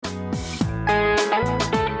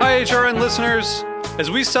HRN listeners.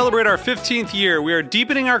 As we celebrate our 15th year, we are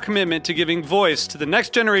deepening our commitment to giving voice to the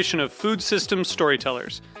next generation of food systems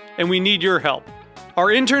storytellers, and we need your help. Our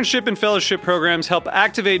internship and fellowship programs help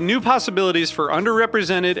activate new possibilities for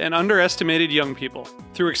underrepresented and underestimated young people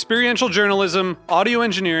through experiential journalism, audio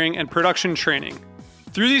engineering, and production training.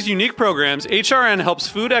 Through these unique programs, HRN helps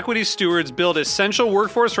food equity stewards build essential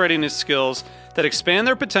workforce readiness skills that expand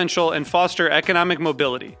their potential and foster economic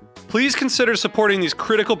mobility. Please consider supporting these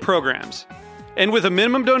critical programs. And with a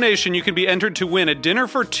minimum donation, you can be entered to win a dinner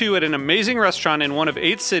for two at an amazing restaurant in one of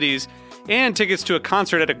 8 cities and tickets to a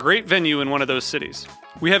concert at a great venue in one of those cities.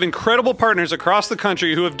 We have incredible partners across the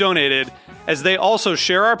country who have donated, as they also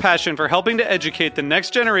share our passion for helping to educate the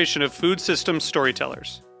next generation of food systems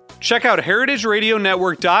storytellers. Check out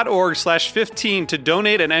heritageradionetwork.org/15 to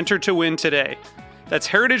donate and enter to win today. That's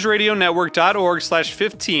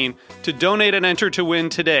heritageradionetwork.org/15 to donate and enter to win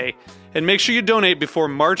today. And make sure you donate before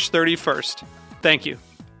March 31st. Thank you.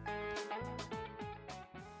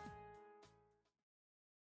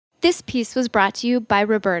 This piece was brought to you by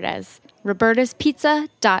Roberta's,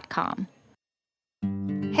 robertaspizza.com.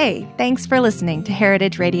 Hey, thanks for listening to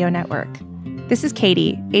Heritage Radio Network. This is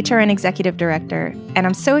Katie, HRN Executive Director, and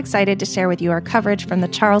I'm so excited to share with you our coverage from the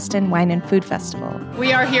Charleston Wine and Food Festival.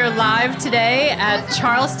 We are here live today at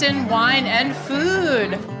Charleston Wine and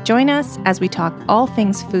Food. Join us as we talk all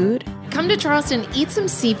things food. Come to Charleston, eat some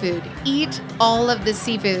seafood. Eat all of the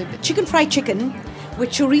seafood. Chicken fried chicken with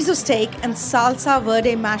chorizo steak and salsa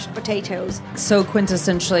verde mashed potatoes. So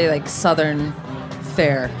quintessentially like Southern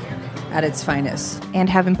fare at its finest. And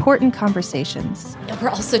have important conversations. We're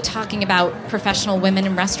also talking about professional women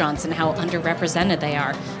in restaurants and how underrepresented they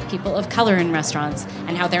are, people of color in restaurants,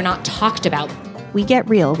 and how they're not talked about. We get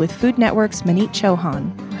real with Food Network's Manit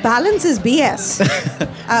Chauhan. Balance is BS.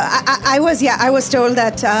 I was told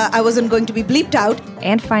that I wasn't going to be bleeped out.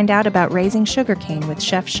 And find out about raising sugarcane with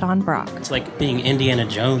Chef Sean Brock. It's like being Indiana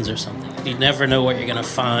Jones or something. You never know what you're going to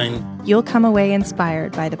find. You'll come away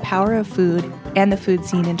inspired by the power of food and the food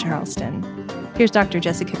scene in Charleston. Here's Dr.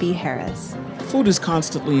 Jessica B. Harris. Food is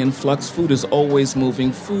constantly in flux. Food is always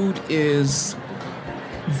moving. Food is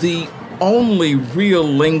the only real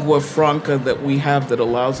lingua franca that we have that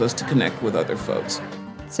allows us to connect with other folks.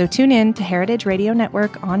 So tune in to Heritage Radio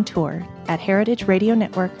Network on tour at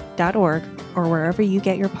heritageradionetwork.org or wherever you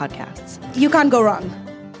get your podcasts. You can't go wrong.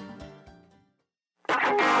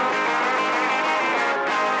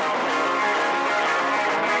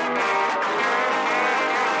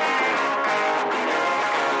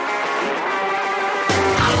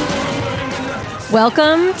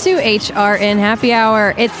 Welcome to HRN Happy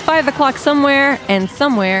Hour. It's 5 o'clock somewhere, and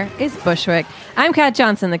somewhere is Bushwick. I'm Kat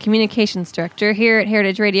Johnson, the Communications Director here at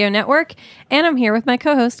Heritage Radio Network, and I'm here with my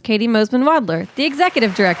co-host, Katie Mosman-Wadler, the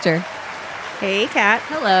Executive Director. Hey, Kat.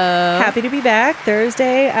 Hello. Happy to be back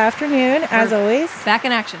Thursday afternoon, as always. Back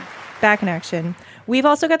in action. Back in action. We've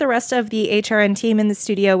also got the rest of the HRN team in the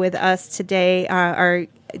studio with us today. Our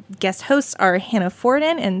guest hosts are Hannah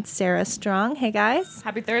Forden and Sarah Strong. Hey, guys.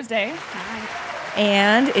 Happy Thursday. Hi.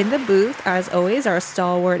 And in the booth, as always, our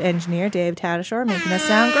stalwart engineer, Dave Tadashore, making us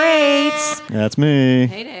sound great. That's me.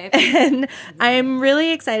 Hey, Dave. And I'm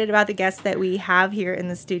really excited about the guests that we have here in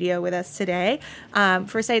the studio with us today.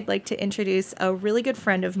 First, I'd like to introduce a really good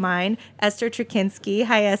friend of mine, Esther Trakinski.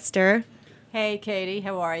 Hi, Esther. Hey, Katie.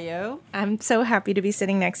 How are you? I'm so happy to be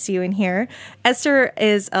sitting next to you in here. Esther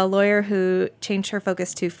is a lawyer who changed her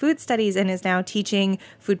focus to food studies and is now teaching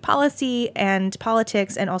food policy and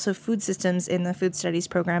politics and also food systems in the food studies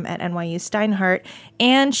program at NYU Steinhardt.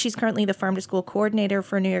 And she's currently the farm to school coordinator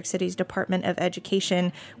for New York City's Department of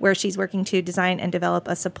Education, where she's working to design and develop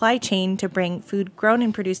a supply chain to bring food grown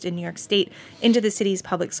and produced in New York State into the city's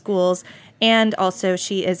public schools. And also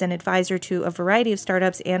she is an advisor to a variety of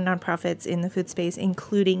startups and nonprofits in the food space,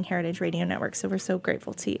 including Heritage Radio Network. So we're so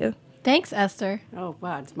grateful to you. Thanks, Esther. Oh,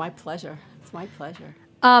 wow. It's my pleasure. It's my pleasure.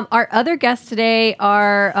 Our other guests today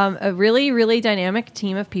are a really, really dynamic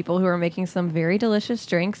team of people who are making some very delicious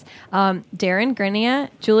drinks. Darren Grenia,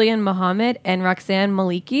 Julian Mohammed, and Roxanne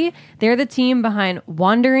Maliki. They're the team behind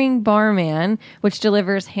Wandering Barman, which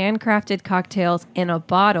delivers handcrafted cocktails in a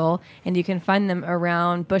bottle, and you can find them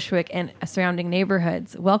around Bushwick and surrounding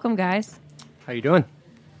neighborhoods. Welcome, guys. How you doing?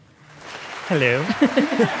 Hello.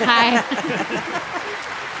 Hi.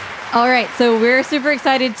 All right, so we're super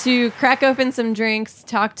excited to crack open some drinks,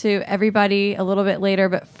 talk to everybody a little bit later,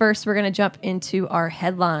 but first we're going to jump into our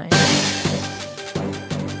headlines.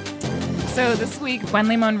 So this week, Buen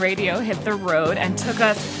Limon Radio hit the road and took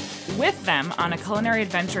us with them on a culinary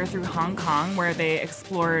adventure through Hong Kong, where they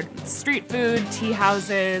explored street food, tea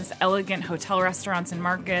houses, elegant hotel restaurants and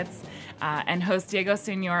markets. And host Diego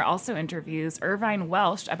Senior also interviews Irvine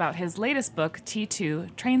Welsh about his latest book,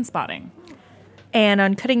 T2, Trainspotting. And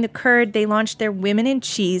on Cutting the Curd, they launched their Women in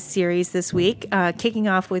Cheese series this week, kicking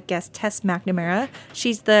off with guest Tess McNamara.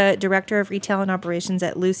 She's the director of retail and operations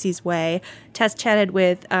at Lucy's Way. Tess chatted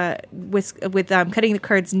with Cutting the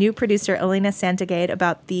Curd's new producer, Elena Santagade,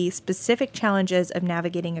 about the specific challenges of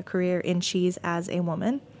navigating a career in cheese as a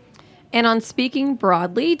woman. And on Speaking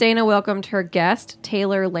Broadly, Dana welcomed her guest,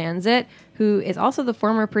 Taylor Lanzett, who is also the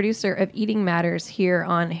former producer of Eating Matters here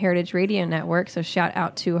on Heritage Radio Network, so shout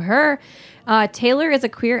out to her. Taylor is a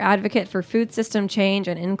queer advocate for food system change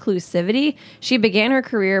and inclusivity. She began her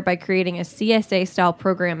career by creating a CSA-style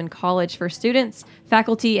program in college for students,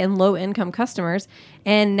 faculty, and low-income customers,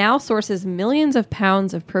 and now sources millions of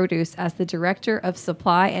pounds of produce as the Director of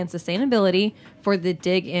Supply and Sustainability for the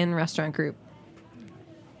Dig In restaurant group.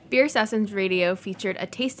 Beer Sessions Radio featured a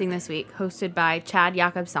tasting this week hosted by Chad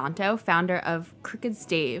Jacob Santo, founder of Crooked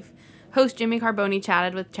Stave. Host Jimmy Carboni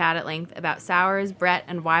chatted with Chad at length about sours, Brett,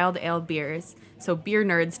 and wild ale beers, so beer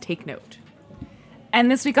nerds take note.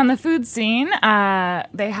 And this week on the food scene,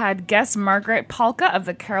 they had guest Margaret Palka of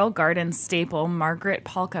the Carroll Gardens staple, Margaret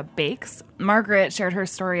Palka Bakes. Margaret shared her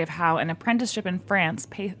story of how an apprenticeship in France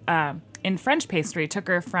in French pastry took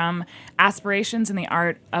her from aspirations in the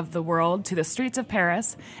art of the world to the streets of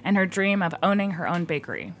Paris and her dream of owning her own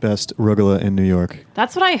bakery. Best rugula in New York.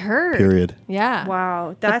 That's what I heard. Period. Yeah.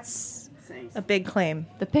 Wow, that's a big claim.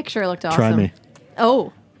 The picture looked awesome. Try me.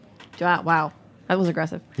 Oh, wow. That was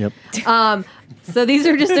aggressive. Yep. So these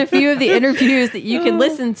are just a few of the interviews that you can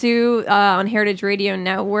listen to on Heritage Radio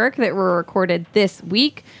Network that were recorded this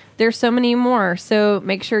week. There's so many more, so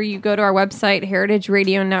make sure you go to our website,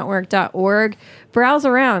 heritageradionetwork.org, browse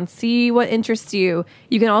around, see what interests you.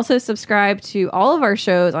 You can also subscribe to all of our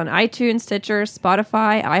shows on iTunes, Stitcher,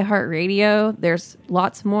 Spotify, iHeartRadio. There's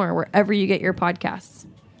lots more wherever you get your podcasts.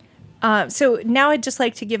 So now I'd just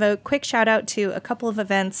like to give a quick shout out to a couple of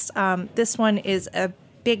events. This one is a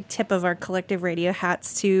big tip of our collective radio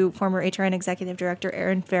hats to former HRN Executive Director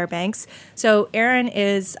Erin Fairbanks. So Erin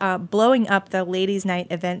is blowing up the Ladies' Night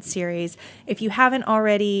event series. If you haven't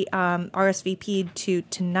already RSVP'd to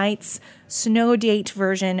tonight's snow date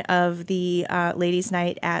version of the Ladies'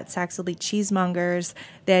 Night at Saxelby Cheesemongers,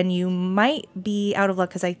 then you might be out of luck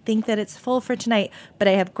because I think that it's full for tonight. But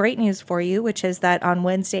I have great news for you, which is that on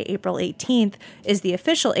Wednesday, April 18th, is the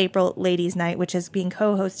official April Ladies' Night, which is being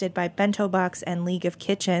co-hosted by Bento Box and League of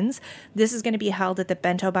Kitchens. This is going to be held at the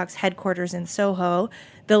Bento Box headquarters in Soho.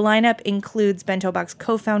 The lineup includes Bento Box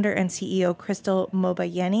co-founder and CEO Crystal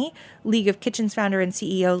Mobayeni, League of Kitchens founder and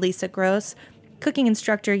CEO Lisa Gross, cooking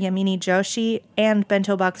instructor Yamini Joshi, and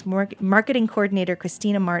Bento Box marketing coordinator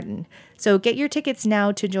Christina Martin. So get your tickets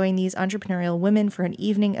now to join these entrepreneurial women for an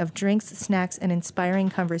evening of drinks, snacks, and inspiring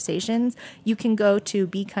conversations. You can go to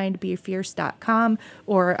BeKindBeFierce.com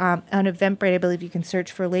or on Eventbrite, I believe you can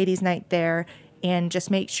search for Ladies' Night there, and just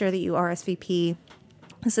make sure that you RSVP.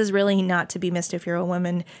 This is really not to be missed if you're a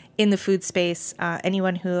woman in the food space.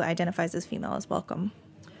 Anyone who identifies as female is welcome.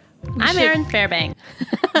 I'm Erin Fairbank.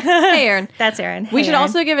 Hey, Erin. That's Erin. We Hey, should Erin.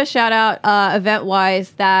 also give a shout out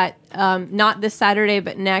event-wise that not this Saturday,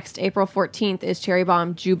 but next, April 14th, is Cherry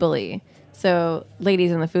Bomb Jubilee. So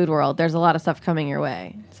ladies in the food world, there's a lot of stuff coming your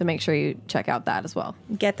way. So make sure you check out that as well.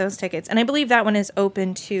 Get those tickets. And I believe that one is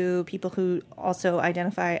open to people who also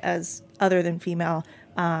identify as other than female.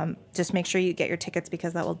 Just make sure you get your tickets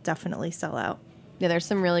because that will definitely sell out. Yeah, there's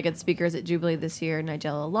some really good speakers at Jubilee this year.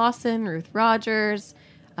 Nigella Lawson, Ruth Rogers,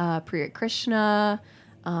 Priya Krishna,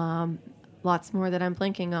 lots more that I'm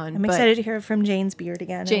blanking on. I'm excited to hear from Jane's Beard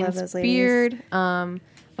again. I love those ladies. Beard,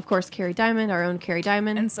 of course, Carrie Diamond, our own Carrie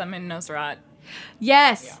Diamond. And Samin Nosrat.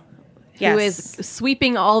 Yes. Yeah. Who is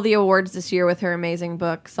sweeping all the awards this year with her amazing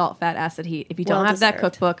book, Salt, Fat, Acid, Heat. If you don't have that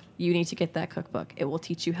cookbook, you need to get that cookbook. It will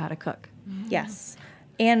teach you how to cook. Yes.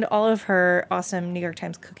 And all of her awesome New York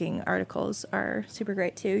Times cooking articles are super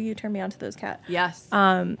great, too. You turned me on to those, Kat. Yes.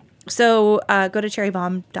 So go to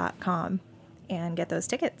cherrybomb.com and get those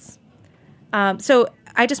tickets. So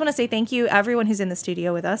I just want to say thank you, everyone who's in the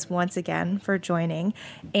studio with us once again for joining.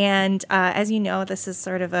 And as you know, this is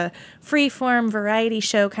sort of a free-form variety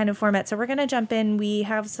show kind of format. So we're going to jump in. We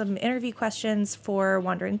have some interview questions for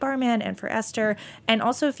Wandering Barman and for Esther. And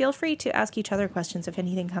also feel free to ask each other questions if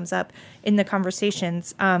anything comes up in the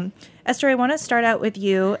conversations. Esther, I want to start out with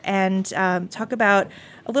you and talk about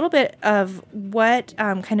a little bit of what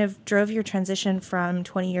kind of drove your transition from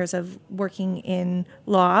 20 years of working in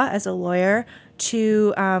law as a lawyer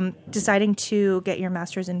to deciding to get your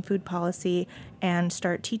master's in food policy and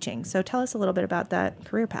start teaching. So tell us a little bit about that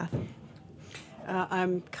career path.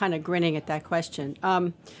 I'm kind of grinning at that question.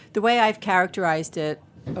 The way I've characterized it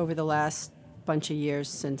over the last bunch of years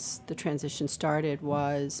since the transition started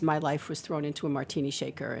was my life was thrown into a martini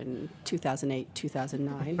shaker in 2008,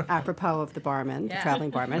 2009, apropos of the barman, the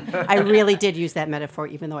traveling barman. I really did use that metaphor,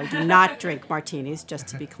 even though I do not drink martinis, just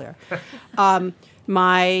to be clear.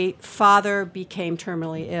 My father became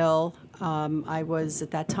terminally ill. I was,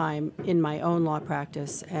 at that time, in my own law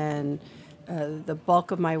practice, and the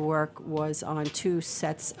bulk of my work was on 2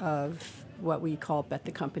 sets of what we call bet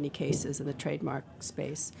the company cases in the trademark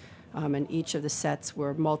space. And each of the sets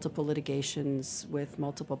were multiple litigations with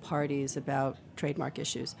multiple parties about trademark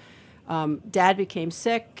issues. Dad became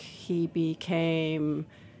sick. He became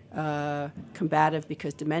combative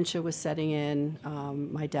because dementia was setting in.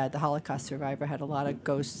 My dad, the Holocaust survivor, had a lot of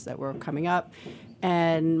ghosts that were coming up.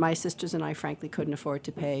 And my sisters and I, frankly, couldn't afford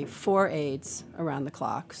to pay 4 aides around the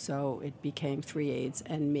clock. So it became 3 aides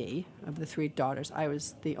and me. Of the 3 daughters, I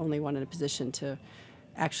was the only one in a position to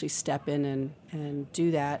actually step in and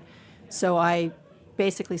do that. So I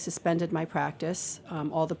basically suspended my practice.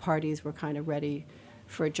 All the parties were kind of ready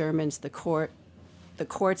for adjournments. The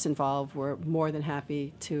courts involved were more than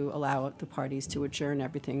happy to allow the parties to adjourn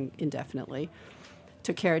everything indefinitely.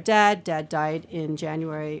 Took care of Dad. Dad died in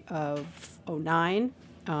January of 2009.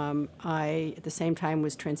 I, at the same time,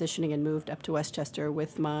 was transitioning and moved up to Westchester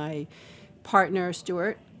with my partner,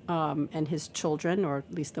 Stuart, and his children, or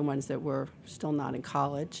at least the ones that were still not in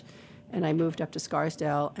college. And I moved up to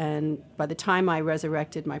Scarsdale, and by the time I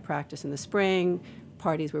resurrected my practice in the spring,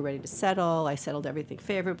 parties were ready to settle. I settled everything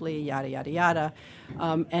favorably, yada, yada, yada,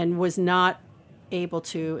 and was not able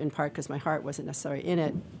to, in part because my heart wasn't necessarily in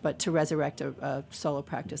it, but to resurrect a solo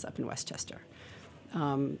practice up in Westchester.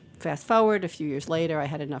 Fast forward, a few years later, I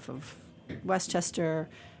had enough of Westchester.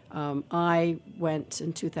 I went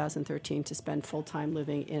in 2013 to spend full-time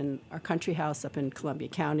living in our country house up in Columbia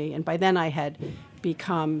County, and by then I had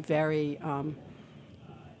become very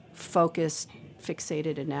focused,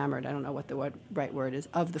 fixated, enamored, I don't know what the right word is,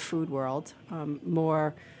 of the food world.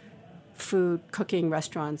 More food, cooking,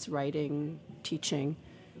 restaurants, writing, teaching.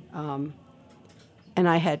 And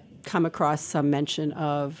I had come across some mention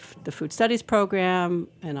of the food studies program,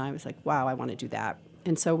 and I was like, wow, I want to do that.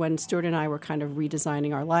 And so when Stuart and I were kind of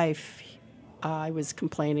redesigning our life, I was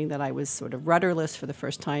complaining that I was sort of rudderless for the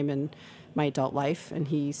first time in my adult life. And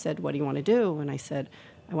he said, what do you want to do? And I said,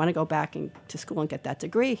 I want to go back to school and get that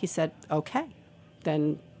degree. He said, okay,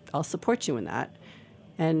 then I'll support you in that.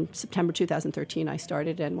 And September 2013, I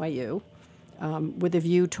started at NYU with a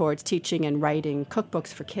view towards teaching and writing cookbooks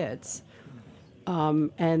for kids.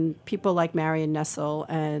 And people like Marion Nessel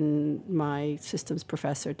and my systems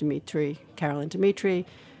professor, Carolyn Dimitri,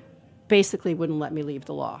 basically wouldn't let me leave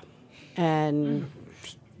the law. And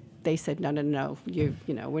they said, no,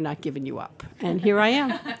 we're not giving you up. And here I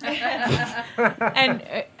am.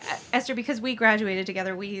 And Esther, because we graduated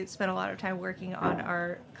together, we spent a lot of time working on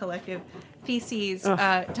our collective theses.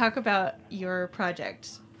 Talk about your project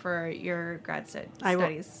for your grad studies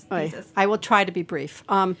thesis. I will try to be brief.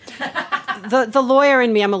 The lawyer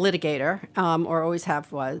in me, I'm a litigator, or always have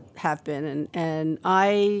been, and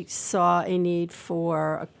I saw a need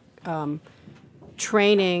for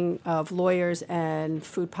training of lawyers and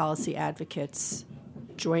food policy advocates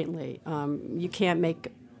jointly. You can't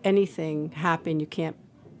make anything happen. You can't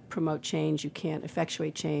promote change. You can't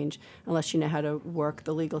effectuate change unless you know how to work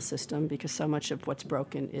the legal system, because so much of what's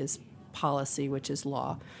broken is policy, which is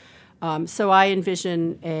law. So I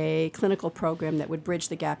envision a clinical program that would bridge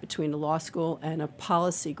the gap between a law school and a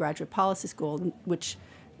graduate policy school,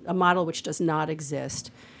 a model which does not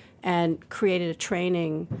exist, and created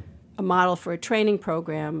a model for a training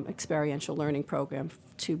program, experiential learning program,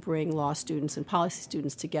 to bring law students and policy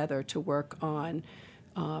students together to work on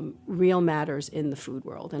real matters in the food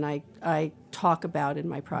world. And I talk about in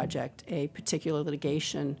my project a particular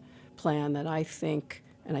litigation plan that I think,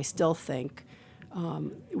 and I still think,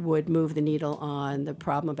 would move the needle on the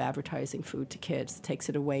problem of advertising food to kids. It takes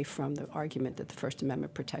it away from the argument that the First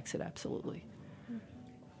Amendment protects it absolutely.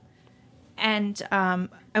 And I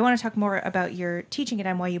want to talk more about your teaching at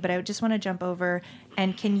NYU, but I just want to jump over,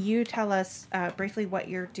 and can you tell us briefly what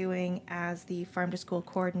you're doing as the Farm to School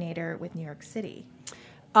coordinator with New York City?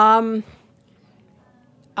 I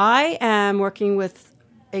am working with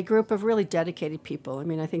a group of really dedicated people. I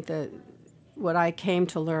mean, I think that what I came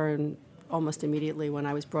to learn almost immediately when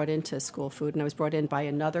I was brought into school food, and I was brought in by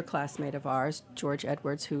another classmate of ours, George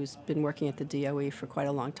Edwards, who's been working at the DOE for quite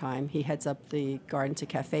a long time. He heads up the Garden to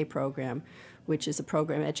Cafe program, which is a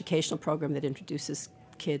program, educational program that introduces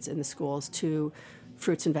kids in the schools to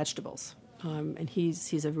fruits and vegetables. And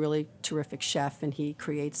he's a really terrific chef, and he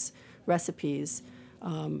creates recipes.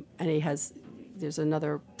 And there's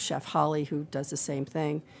another chef, Holly, who does the same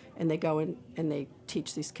thing, and they go in and they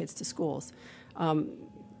teach these kids to schools.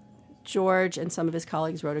 George and some of his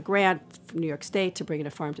colleagues wrote a grant from New York State to bring in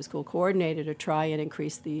a farm-to-school coordinator to try and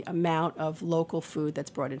increase the amount of local food that's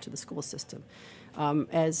brought into the school system.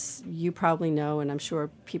 As you probably know, and I'm sure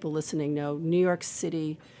people listening know, New York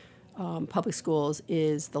City public schools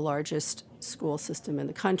is the largest school system in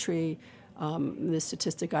the country. The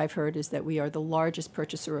statistic I've heard is that we are the largest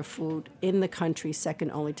purchaser of food in the country, second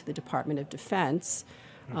only to the Department of Defense.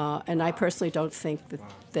 And I personally don't think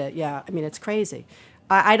that it's crazy.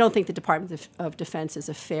 I don't think the Department of Defense is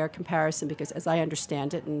a fair comparison because, as I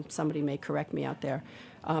understand it, and somebody may correct me out there,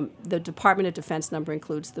 the Department of Defense number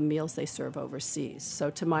includes the meals they serve overseas. So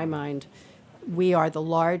to my mind, we are the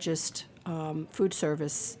largest food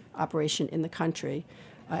service operation in the country.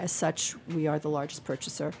 As such, we are the largest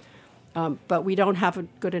purchaser. But we don't have a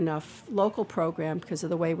good enough local program because of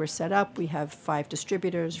the way we're set up. We have 5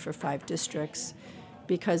 distributors for 5 districts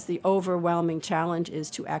because the overwhelming challenge is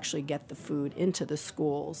to actually get the food into the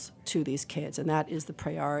schools to these kids, and that is the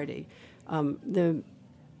priority. The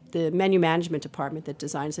menu management department that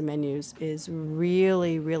designs the menus is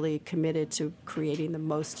really, really committed to creating the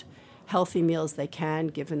most healthy meals they can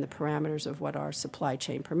given the parameters of what our supply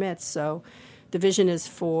chain permits. So the vision is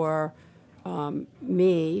for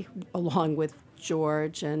me, along with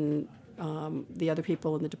George and the other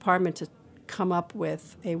people in the department, to come up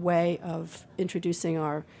with a way of introducing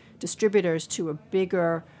our distributors to a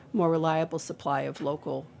bigger, more reliable supply of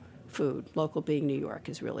local food. Local being New York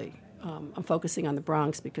is really, I'm focusing on the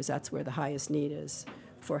Bronx because that's where the highest need is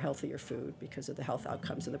for healthier food because of the health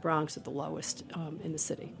outcomes in the Bronx are the lowest in the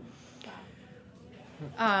city.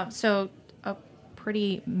 So a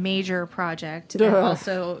pretty major project and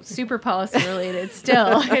also super policy related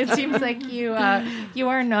still. It seems like you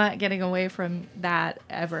are not getting away from that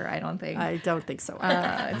ever, I don't think. I don't think so.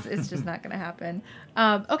 It's just not going to happen.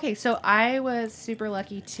 Okay, so I was super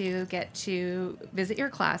lucky to get to visit your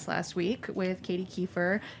class last week with Katie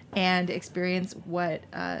Kiefer and experience what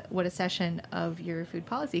a session of your food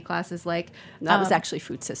policy class is like. That was actually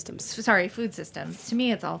food systems. Sorry, food systems. To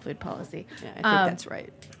me, it's all food policy. Yeah, I think that's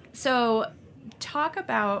right. So talk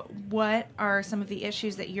about what are some of the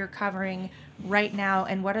issues that you're covering right now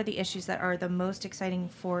and what are the issues that are the most exciting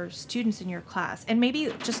for students in your class, and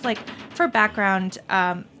maybe just like for background,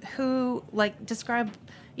 who like describe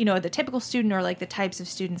the typical student or like the types of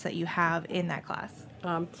students that you have in that class.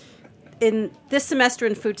 In this semester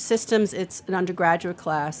in food systems, it's an undergraduate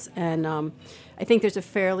class, and I think there's a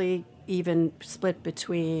fairly even split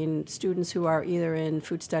between students who are either in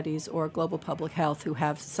food studies or global public health who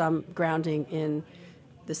have some grounding in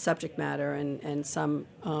the subject matter and some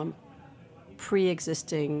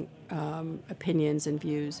pre-existing opinions and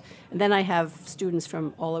views. And then I have students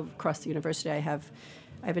from all across the university. I have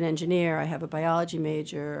an engineer, I have a biology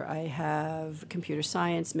major, I have a computer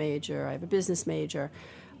science major, I have a business major.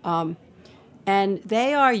 And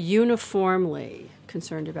they are uniformly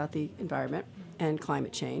concerned about the environment and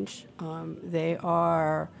climate change. They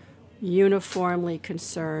are uniformly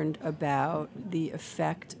concerned about the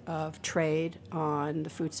effect of trade on the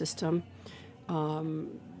food system.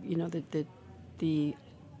 The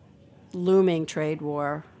looming trade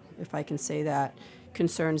war, if I can say that,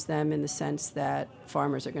 concerns them in the sense that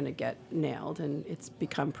farmers are going to get nailed, and it's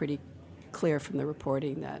become pretty clear from the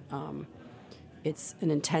reporting that it's an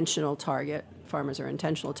intentional target. Farmers are an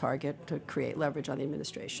intentional target to create leverage on the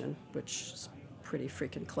administration, which is pretty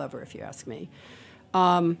freaking clever if you ask me.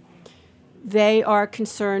 They are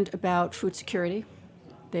concerned about food security.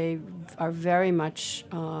 They are very much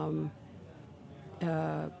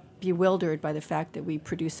bewildered by the fact that we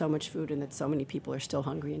produce so much food and that so many people are still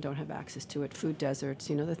hungry and don't have access to it. Food deserts,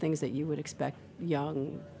 the things that you would expect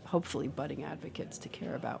young, hopefully budding advocates to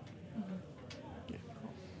care about.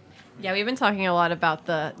 Yeah, we've been talking a lot about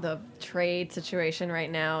the trade situation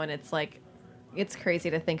right now, and it's crazy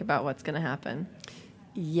to think about what's going to happen.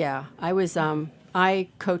 Yeah, I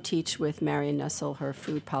co-teach with Marion Nessel her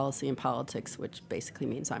food policy and politics, which basically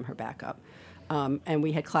means I'm her backup. And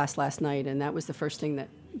we had class last night, and that was the first thing that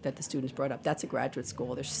the students brought up. That's a graduate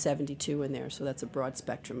school. There's 72 in there, so that's a broad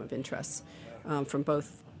spectrum of interests from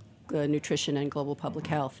both nutrition and global public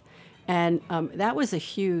health. And that was a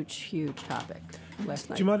huge, huge topic last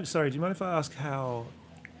night. Do you mind if I ask how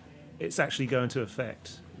it's actually going to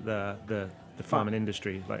affect the farming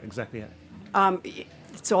industry, like exactly.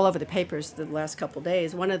 It's all over the papers the last couple of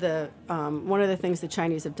days. One of the things the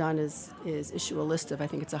Chinese have done is issue a list of, I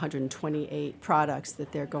think it's 128 products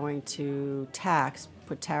that they're going to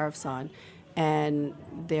put tariffs on, and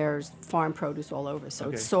there's farm produce all over. So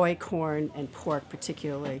it's soy, corn, and pork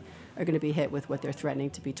particularly are going to be hit with what they're threatening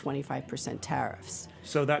to be 25% tariffs.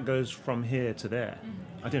 So that goes from here to there.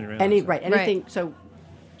 I didn't realize. Anything. So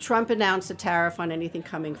Trump announced a tariff on anything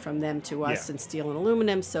coming from them to us in steel and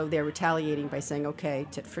aluminum, so they're retaliating by saying, okay,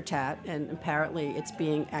 tit for tat, and apparently it's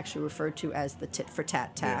being actually referred to as the tit for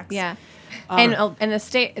tat tax. Yeah. And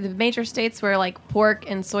the major states where like pork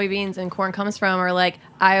and soybeans and corn comes from are like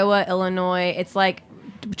Iowa, Illinois. It's like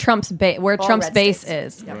Trump's base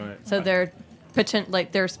is. Yep. Right. So they're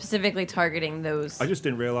they're specifically targeting those. I just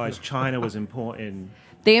didn't realize China was importing.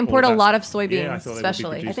 They import a lot of soybeans, Yeah, I thought they would be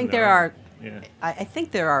especially. I producing think their they're own. our. Yeah. I think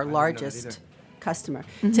they're our largest customer.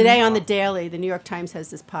 Today on the Daily, the New York Times has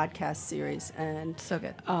this podcast series, and so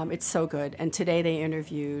good. It's so good. And today they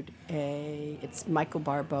interviewed it's Michael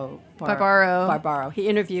Barbaro. He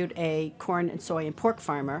interviewed a corn and soy and pork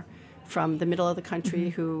farmer from the middle of the country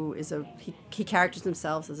who is he characterizes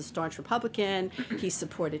himself as a staunch Republican. He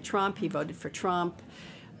supported Trump. He voted for Trump.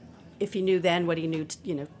 If he knew then what he knew,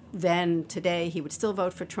 then today he would still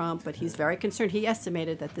vote for Trump. But he's very concerned. He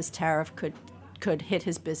estimated that this tariff could hit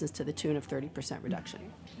his business to the tune of 30%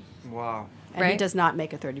 reduction. Wow. And he does not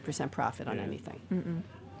make a 30% profit on anything. Mm-mm.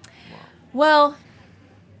 Well,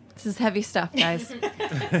 this is heavy stuff, guys.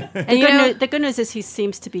 The good news is he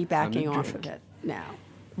seems to be backing off of it now.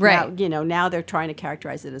 Right. Now they're trying to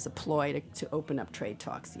characterize it as a ploy to open up trade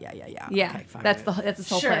talks. Yeah. Yeah, Okay, fine. that's his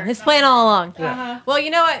whole plan. His plan all along. Yeah. Well, you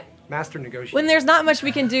know what? Master negotiator. When there's not much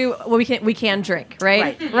we can do, well, we can drink,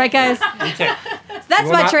 right? Right, guys. Okay. That's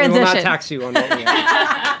my transition. We will not tax you on what we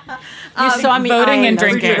have. You saw me voting and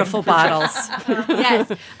those drinking. beautiful bottles.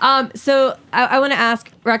 Yes. So I want to ask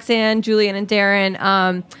Roxanne, Julian, and Darren.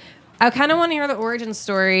 I kind of want to hear the origin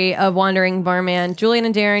story of Wandering Barman. Julian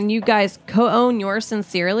and Darren, you guys co-own Yours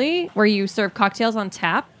Sincerely, where you serve cocktails on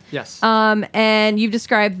tap. Yes. And you've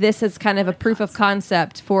described this as kind of a proof of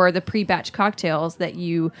concept for the pre-batch cocktails that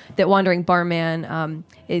Wandering Barman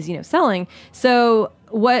is selling. So,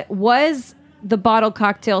 what was the bottled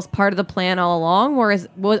cocktails part of the plan all along,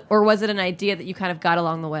 or was it an idea that you kind of got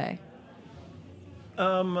along the way?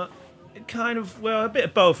 A bit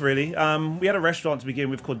of both, really. We had a restaurant to begin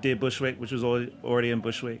with called Dear Bushwick, which was already in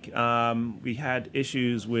Bushwick. We had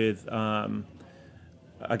issues with,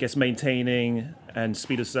 maintaining and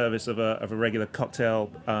speed of service of a regular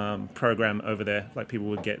cocktail program over there. Like, people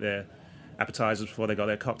would get their appetizers before they got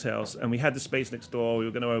their cocktails. And we had the space next door. We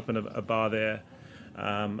were going to open a bar there.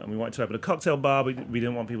 And we wanted to open a cocktail bar. We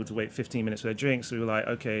didn't want people to wait 15 minutes for their drinks. So we were like,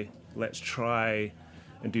 okay, let's try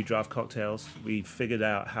and do draft cocktails. We figured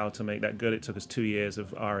out how to make that good. It took us 2 years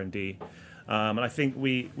of R&D. And I think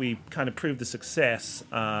we kind of proved the success.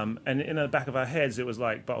 And in the back of our heads, it was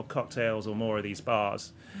like bottled cocktails or more of these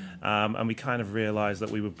bars. And we kind of realized that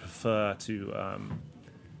we would prefer to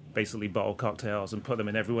basically bottle cocktails and put them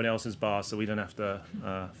in everyone else's bars, so we don't have to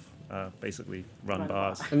basically run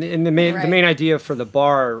bars. And the main idea for the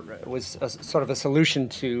bar was sort of a solution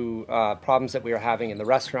to problems that we were having in the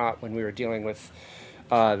restaurant when we were dealing with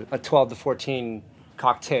a 12 to 14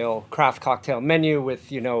 craft cocktail menu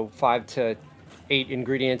with 5 to 8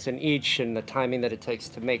 ingredients in each, and the timing that it takes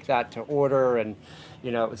to make that to order, and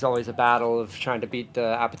it was always a battle of trying to beat the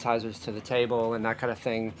appetizers to the table and that kind of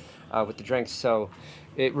thing with the drinks. So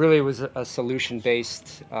it really was a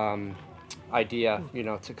solution-based idea,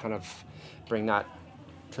 to kind of bring that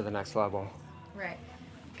to the next level. Right.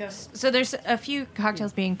 So there's a few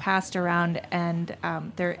cocktails being passed around, and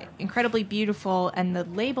they're incredibly beautiful, and the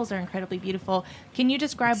labels are incredibly beautiful. Can you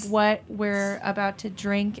describe what we're about to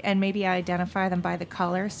drink and maybe identify them by the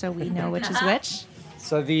color so we know which is which?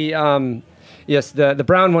 So the the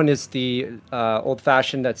brown one is the old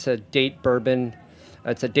fashioned. That's a date bourbon.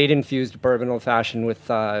 It's a date infused bourbon old fashioned with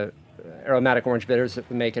aromatic orange bitters that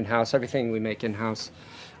we make in house. Everything we make in house.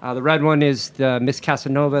 The red one is the Miss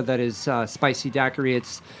Casanova. That is spicy daiquiri.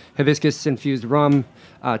 It's hibiscus-infused rum,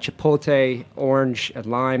 chipotle, orange, and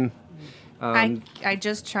lime. I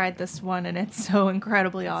just tried this one, and it's so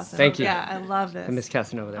incredibly awesome. Thank you. Yeah, I love this. The Miss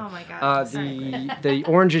Casanova there. Oh, my God. The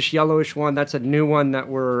orangish, yellowish one, that's a new one that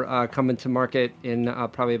we're coming to market in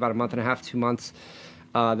probably about a month and a half, 2 months.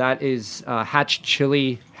 That is Hatch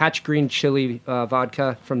green chili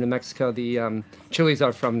vodka from New Mexico. The chilies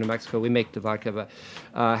are from New Mexico. We make the vodka, but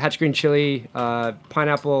Hatch green chili,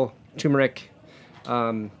 pineapple, turmeric,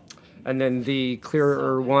 And then the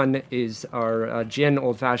clearer one is our gin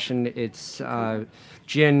old fashioned. It's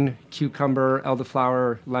gin, cucumber,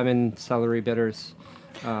 elderflower, lemon, celery bitters.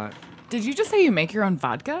 Did you just say you make your own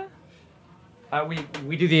vodka?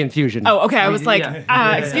 We do the infusion. Oh, okay. I was like,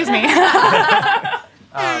 excuse me.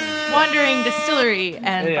 Wandering distillery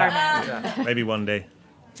and barman. Yeah. Maybe one day.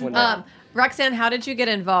 Roxanne, how did you get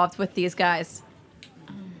involved with these guys?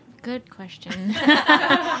 Good question.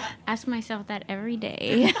 Ask myself that every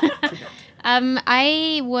day.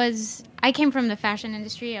 I came from the fashion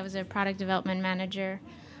industry. I was a product development manager.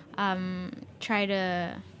 Try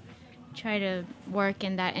to work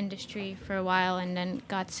in that industry for a while, and then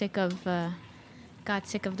got sick of the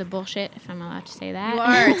bullshit, if I'm allowed to say that. You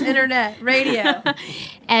are. It's internet, radio.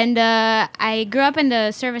 And I grew up in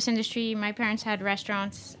the service industry. My parents had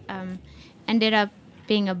restaurants. Ended up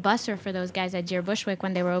being a busser for those guys at Dear Bushwick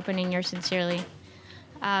when they were opening Yours Sincerely.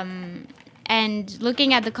 And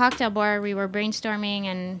looking at the cocktail bar, we were brainstorming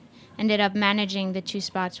and ended up managing the 2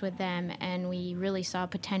 spots with them. And we really saw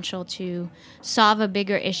potential to solve a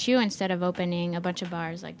bigger issue instead of opening a bunch of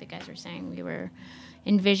bars like the guys were saying. We were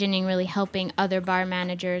envisioning really helping other bar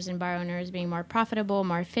managers and bar owners being more profitable,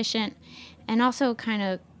 more efficient, and also kind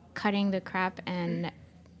of cutting the crap and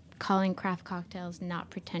calling craft cocktails not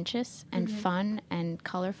pretentious and fun and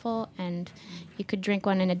colorful, and you could drink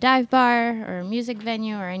one in a dive bar or a music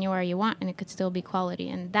venue or anywhere you want, and it could still be quality.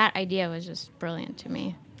 And that idea was just brilliant to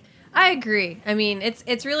me. I agree. I mean,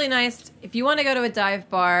 it's really nice if you want to go to a dive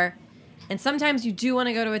bar, and sometimes you do want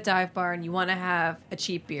to go to a dive bar and you want to have a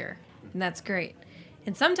cheap beer, and that's great.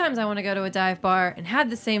 And sometimes I want to go to a dive bar and have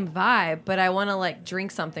the same vibe, but I want to like drink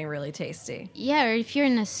something really tasty. Yeah, or if you're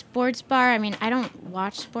in a sports bar, I mean, I don't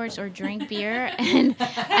watch sports or drink beer, and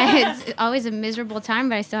it's always a miserable time,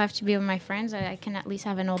 but I still have to be with my friends. I can at least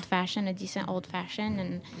have an old-fashioned, a decent old-fashioned,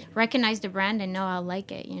 and recognize the brand and know I'll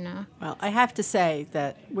like it, you know? Well, I have to say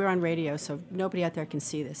that we're on radio, so nobody out there can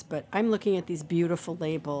see this, but I'm looking at these beautiful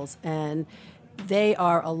labels, and they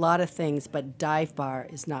are a lot of things, but dive bar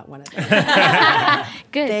is not one of them.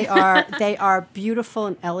 Good. They are beautiful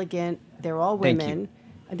and elegant. They're all women.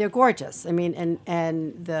 And they're gorgeous. I mean,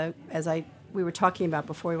 and we were talking about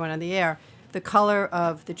before we went on the air, the color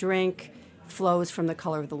of the drink flows from the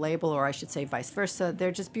color of the label, or I should say vice versa.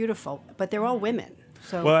 They're just beautiful, but they're all women.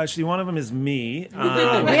 So well, actually, one of them is me.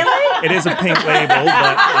 Really? It is a pink label,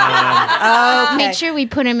 but... Make sure we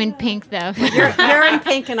put him in pink, though. You're in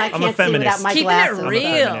pink, and I can't see without my Keeping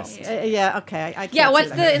glasses. it real. Yeah, okay. I can't Yeah, what's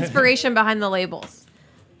see the inspiration behind the labels?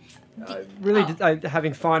 Really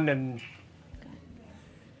having fun and...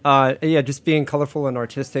 just being colorful and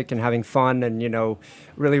artistic and having fun, and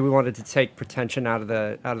really we wanted to take pretension out of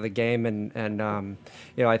the game, and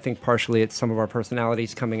I think partially it's some of our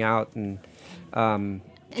personalities coming out, and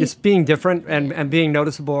just being different and being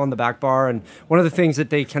noticeable on the back bar. And one of the things that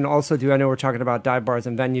they can also do, I know we're talking about dive bars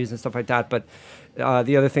and venues and stuff like that, but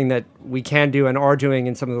the other thing that we can do and are doing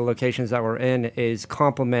in some of the locations that we're in is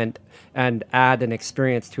complement and add an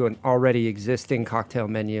experience to an already existing cocktail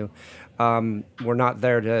menu. We're not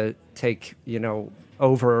there to take,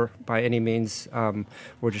 over by any means.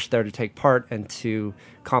 We're just there to take part and to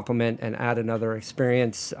complement and add another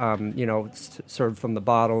experience, served from the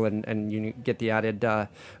bottle, and you get the added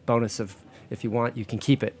bonus of, if you want, you can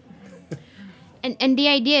keep it. And the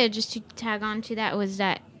idea, just to tag on to that, was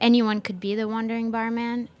that anyone could be the wandering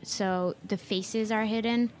barman. So the faces are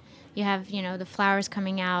hidden. You have, the flowers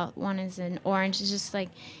coming out. One is an orange. It's just like,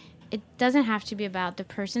 it doesn't have to be about the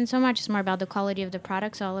person so much. It's more about the quality of the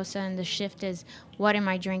product. So all of a sudden the shift is, what am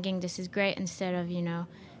I drinking? This is great. Instead of,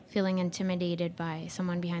 feeling intimidated by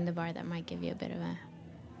someone behind the bar that might give you a bit of a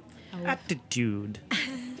attitude.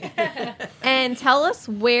 And tell us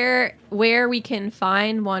where we can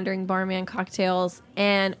find Wandering Barman cocktails.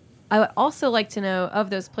 And I would also like to know, of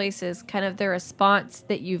those places, kind of the response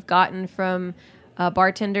that you've gotten from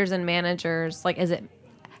bartenders and managers. Like,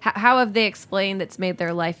 how have they explained that's made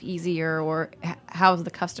their life easier, or how have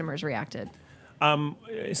the customers reacted?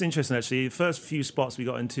 It's interesting, actually. The first few spots we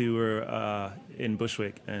got into were in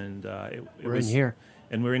Bushwick, and we're in here.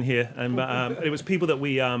 And it was people that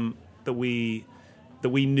we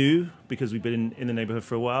knew because we've been in the neighborhood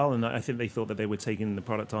for a while, and I think they thought that they were taking the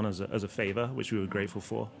product on as a favor, which we were grateful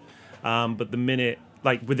for. But the minute,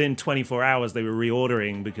 within 24 hours, they were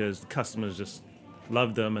reordering because the customers just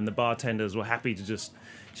loved them, and the bartenders were happy to just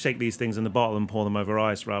shake these things in the bottle and pour them over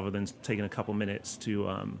ice rather than taking a couple minutes to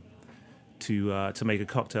make a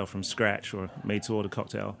cocktail from scratch or made-to-order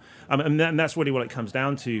cocktail. And that's really what it comes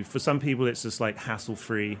down to. For some people, it's just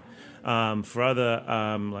hassle-free. For other,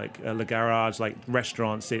 like La Garage, like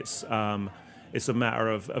restaurants, it's a matter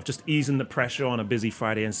of just easing the pressure on a busy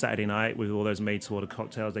Friday and Saturday night with all those made-to-order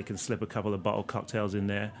cocktails. They can slip a couple of bottled cocktails in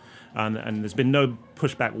there. And there's been no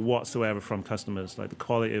pushback whatsoever from customers. Like, the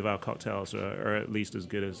quality of our cocktails are at least as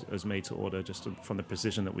good as made-to-order, just from the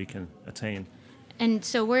precision that we can attain. And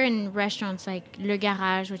so we're in restaurants like Le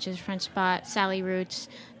Garage, which is French Spot, Sally Roots.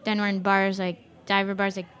 Then we're in bars like diver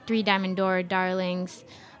bars like Three Diamond Door, Darlings.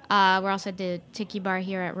 We're also at the Tiki Bar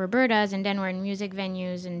here at Roberta's, and then we're in music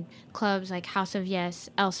venues and clubs like House of Yes,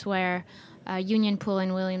 Elsewhere, Union Pool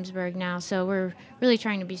in Williamsburg now. So we're really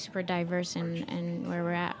trying to be super diverse in where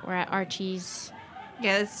we're at. We're at Archie's.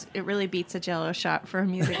 Yeah, it really beats a Jell-O shot for a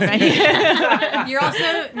music venue. You're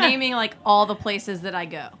also naming like all the places that I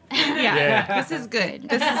go. Yeah. This is good.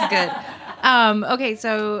 This is good. Okay,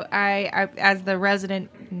 so I as the resident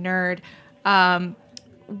nerd,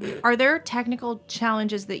 are there technical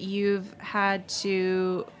challenges that you've had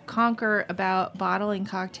to conquer about bottling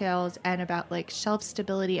cocktails and about like shelf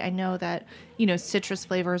stability? I know that, citrus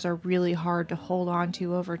flavors are really hard to hold on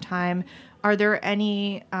to over time. Are there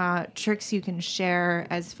any tricks you can share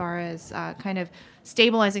as far as kind of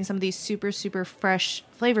stabilizing some of these super, super fresh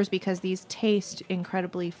flavors, because these taste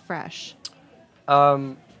incredibly fresh?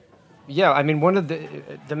 Yeah, I mean, one of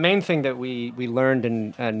the main thing that we learned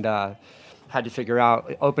and had to figure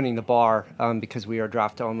out opening the bar, because we are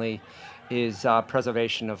draft only, is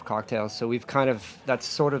preservation of cocktails. So we've that's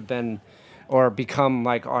sort of been or become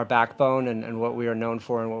like our backbone, and what we are known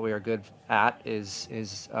for and what we are good at is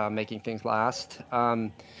making things last.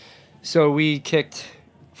 So we kicked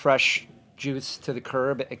fresh juice to the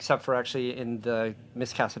curb, except for actually in the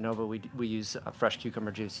Miss Casanova we use fresh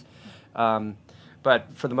cucumber juice. But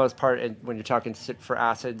for the most part, when you're talking for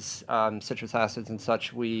acids, citrus acids and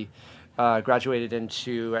such, we graduated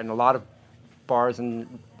into, and a lot of bars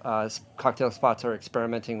and cocktail spots are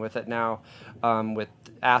experimenting with it now, with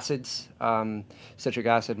acids, citric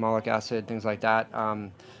acid, malic acid, things like that.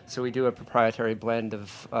 So we do a proprietary blend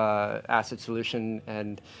of acid solution,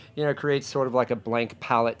 and it creates sort of like a blank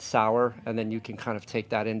palate sour, and then you can kind of take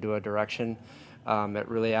that into a direction. It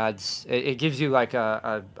really adds. It gives you like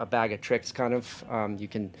a bag of tricks, kind of.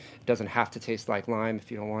 It doesn't have to taste like lime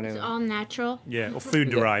if you don't want to. It's all natural. Yeah, or food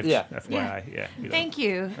derived. Yeah. FYI. Yeah. Thank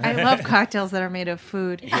you. I love cocktails that are made of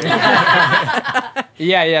food.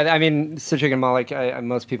 Yeah. I mean, citric and malic.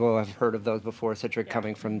 Most people have heard of those before. Citric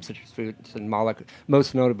coming from citrus fruits, and malic,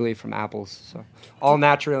 most notably from apples. So, all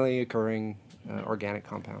naturally occurring organic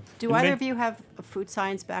compounds. Do either of you have a food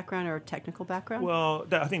science background or a technical background? Well,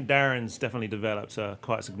 I think Darren's definitely developed a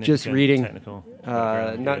quite significant Just reading. technical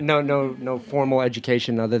No formal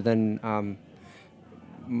education other than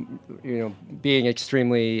being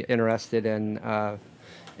extremely interested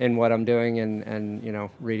in what I'm doing and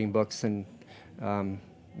reading books and learning.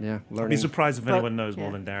 I'd be surprised if anyone knows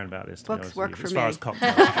more than Darren about this. Books work for as me. far as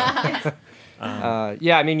cocktails.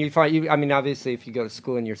 I mean, obviously, if you go to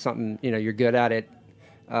school and you're something, you're good at it,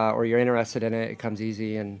 or you're interested in it, it comes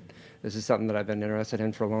easy. And this is something that I've been interested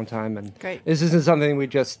in for a long time. And Great. This isn't something we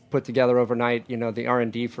just put together overnight. The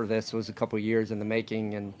R&D for this was a couple of years in the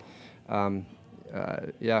making, and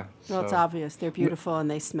Well, it's obvious. They're beautiful,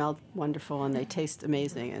 and they smell wonderful, and they taste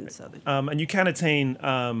amazing, and so. And you can attain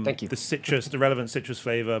the relevant citrus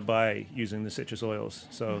flavor by using the citrus oils.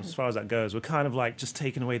 So as far as that goes, we're kind of like just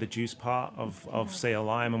taking away the juice part of say a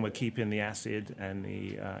lime, and we're keeping the acid and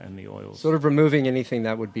the oils. Sort of removing anything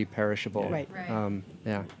that would be perishable. Right.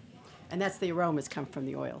 Yeah. And that's the aromas come from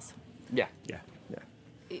the oils. Yeah.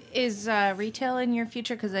 Is retail in your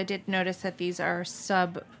future? Because I did notice that these are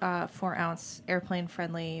sub 4 ounce airplane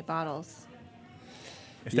friendly bottles.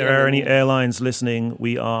 If there are any airlines listening,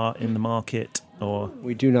 we are in the market. Or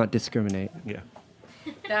we do not discriminate. Yeah.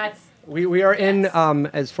 We are in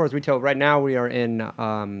as far as retail right now. We are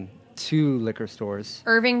in 2 liquor stores.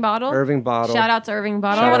 Irving Bottle. Shout out to Irving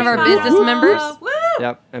Bottle, Shout one of out our to business members. Woo!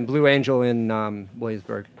 Yep, and Blue Angel in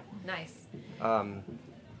Williamsburg. Nice.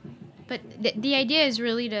 But the idea is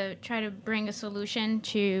really to try to bring a solution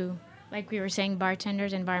to, like we were saying,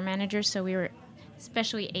 bartenders and bar managers. So we were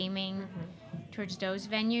especially aiming towards those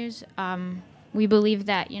venues. We believe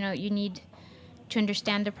that, you need to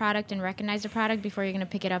understand the product and recognize the product before you're going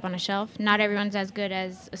to pick it up on a shelf. Not everyone's as good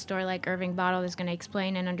as a store like Irving Bottle is going to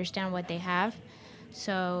explain and understand what they have.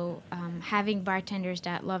 So having bartenders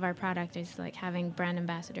that love our product is like having brand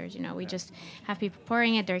ambassadors. We just have people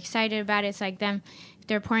pouring it. They're excited about it. It's like them. If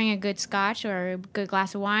they're pouring a good scotch or a good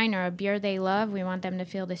glass of wine or a beer they love, we want them to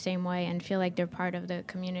feel the same way and feel like they're part of the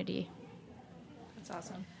community. That's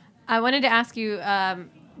awesome. I wanted to ask you,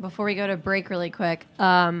 before we go to break really quick,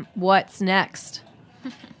 what's next?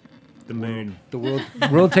 The moon. The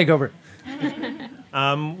world takeover.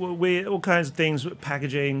 We all kinds of things,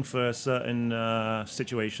 packaging for certain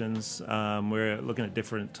situations. We're looking at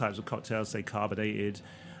different types of cocktails, say carbonated.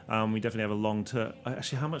 We definitely have a long term.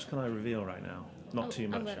 Actually, how much can I reveal right now? Not too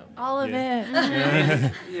much. All of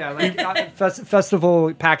it. Yeah, like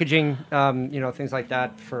festival packaging, things like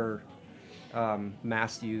that for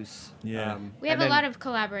mass use. Yeah. We have a lot of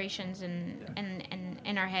collaborations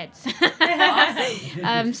in our heads.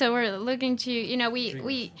 So we're looking to,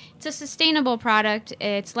 it's a sustainable product.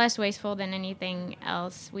 It's less wasteful than anything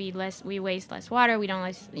else. We waste less water. We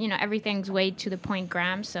don't everything's weighed to the point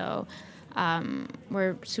gram. So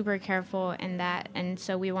we're super careful in that. And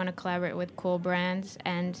so we want to collaborate with cool brands.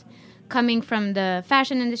 And coming from the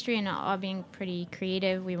fashion industry and all being pretty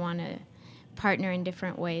creative, we want to partner in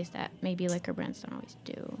different ways that maybe liquor brands don't always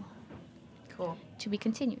do. Cool. To be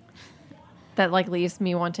continued. That leaves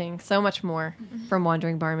me wanting so much more from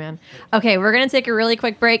Wandering Barman. Okay, we're going to take a really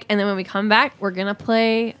quick break, and then when we come back, we're going to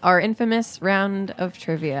play our infamous round of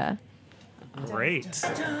trivia. Great.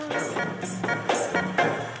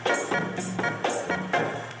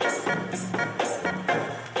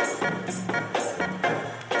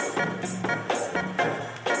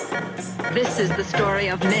 This is the story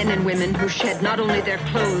of men and women who shed not only their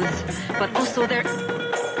clothes, but also their...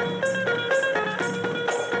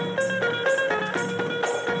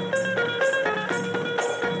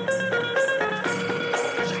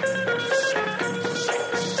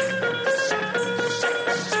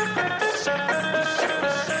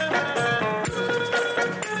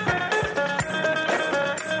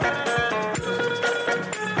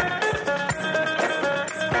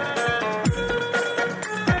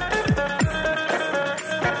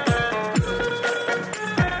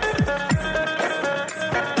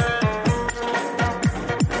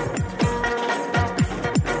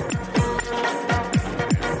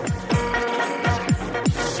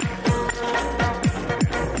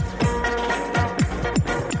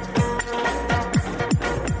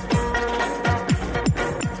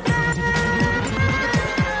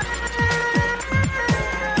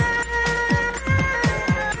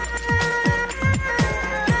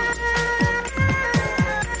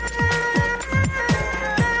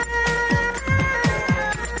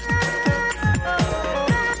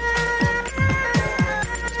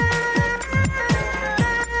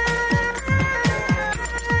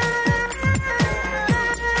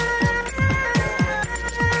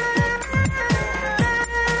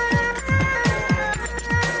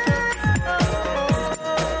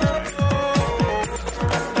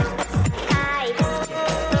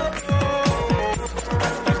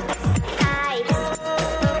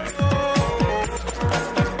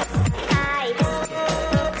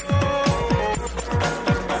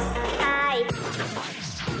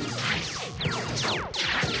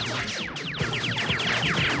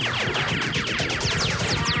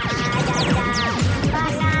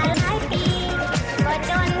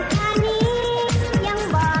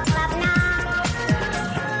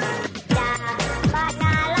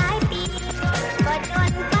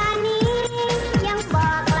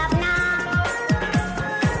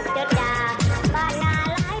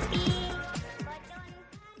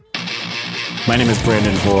 My name is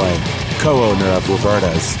Brandon Hoy, co-owner of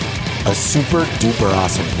Roberta's, a super duper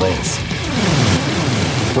awesome place.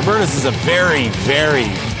 Roberta's is a very, very,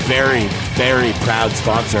 very, very proud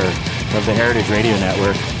sponsor of the Heritage Radio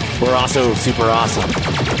Network. We're also super awesome.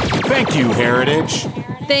 Thank you, Heritage.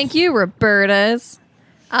 Thank you, Roberta's.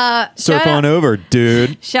 Surf on over,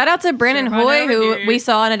 dude. Shout out to Brandon Surf on Hoy, over, who dude. we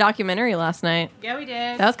saw in a documentary last night. Yeah, we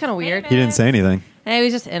did. That was kind of weird. He didn't say anything. Hey, he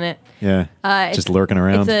was just in it. Yeah, just lurking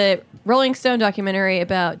around. It's a Rolling Stone documentary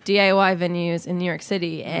about DIY venues in New York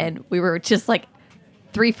City, and we were just like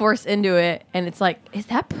 3/4 into it, and it's like, is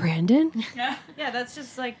that Brandon? Yeah, that's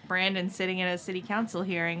just like Brandon sitting at a city council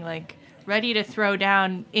hearing, like ready to throw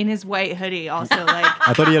down in his white hoodie. Also, like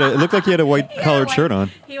I thought it looked like he had a white collared shirt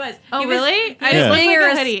on. he was. Oh, he really? Was, I just Yeah. looked being like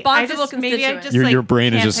a a hoodie. responsible Maybe I constituent. just Your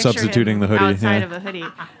brain is can't just picture substituting him the hoodie, outside yeah. of a hoodie.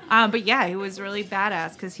 But yeah, he was really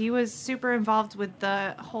badass because he was super involved with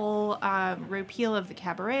the whole repeal of the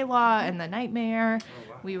cabaret law and the nightmare.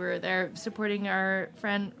 We were there supporting our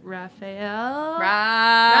friend Raphael.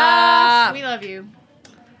 Raph, we love you.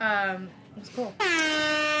 It was cool.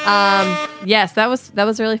 Yes, that was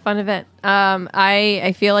a really fun event.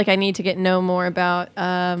 I feel like I need to know more about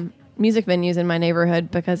music venues in my neighborhood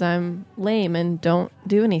because I'm lame and don't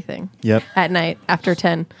do anything. Yep. At night after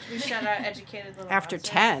 10. We shout out educated little After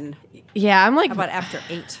 10. Yeah, I'm like How about after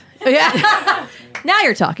 8? Yeah. Now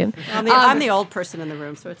you're talking. I'm the old person in the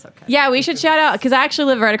room, so it's okay. Yeah, we should shout out, because I actually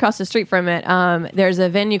live right across the street from it. There's a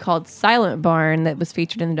venue called Silent Barn that was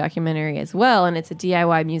featured in the documentary as well, and it's a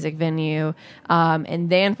DIY music venue. And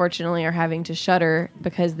they unfortunately are having to shutter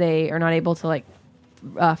because they are not able to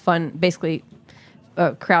fund, basically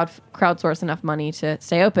crowdsource enough money to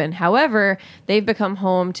stay open. However, they've become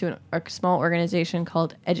home to a small organization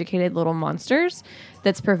called Educated Little Monsters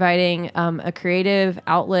that's providing a creative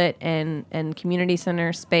outlet and community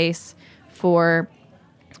center space for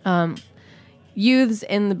youths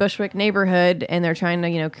in the Bushwick neighborhood, and they're trying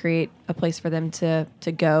to create a place for them to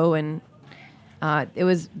go. And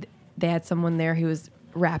they had someone there who was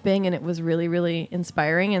rapping, and it was really, really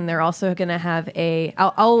inspiring. And they're also going to have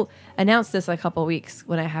I'll announce this in a couple weeks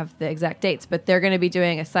when I have the exact dates, but they're going to be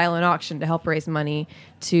doing a silent auction to help raise money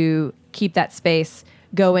to keep that space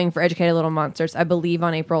going for Educated Little Monsters, I believe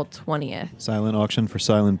on April 20th. Silent auction for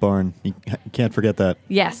Silent Barn. You can't forget that.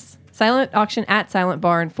 Yes. Silent auction at Silent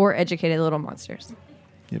Barn for Educated Little Monsters.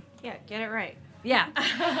 Yep. Yeah, get it right. Yeah.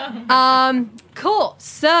 Cool.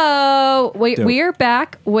 So we are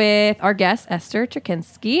back with our guest, Esther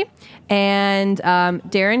Trakinski, and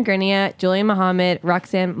Darren Grenier, Julian Muhammad,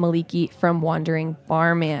 Roxanne Maliki from Wandering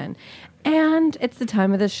Barman. And it's the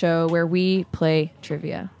time of the show where we play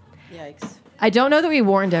trivia. Yikes. I don't know that we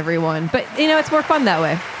warned everyone, but it's more fun that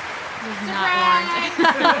way.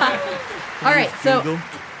 All right, so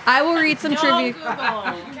I will read some trivia.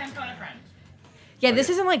 Yeah, this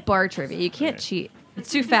isn't like bar trivia. You can't cheat.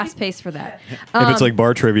 It's too fast paced for that. If it's like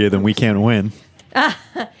bar trivia, then we can't win.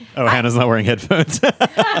 Hannah's not wearing headphones.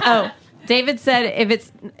 David said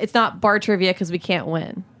if it's not bar trivia because we can't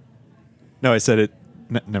win. No, I said it.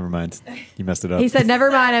 Never mind. You messed it up. He said,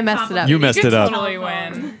 "Never mind, I messed it up." You messed it up. Totally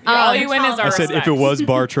win. All you win is our I said respect. if it was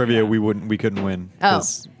bar trivia, we couldn't win Oh.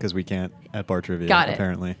 because we can't at bar trivia. Got it.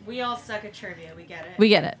 Apparently, We all suck at trivia. We get it. We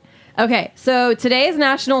get it. Okay, so today is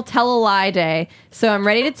National Tell a Lie Day, so I'm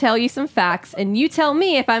ready to tell you some facts, and you tell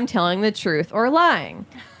me if I'm telling the truth or lying.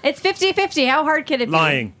 It's 50-50. How hard can it be?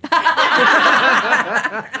 Lying.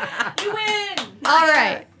 You win. All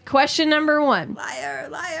right. Question number 1. Liar,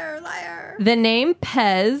 liar, liar. The name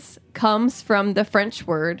Pez comes from the French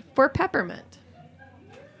word for peppermint.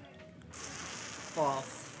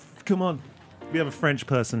 False. Come on. We have a French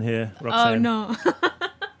person here, Roxanne. Oh, no.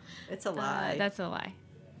 It's a lie. That's a lie.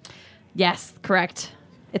 Yes, correct.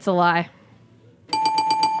 It's a lie.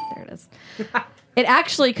 There it is. It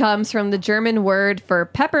actually comes from the German word for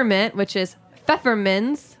peppermint, which is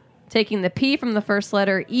Pfefferminz, taking the P from the first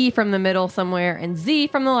letter, E from the middle somewhere, and Z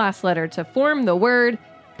from the last letter to form the word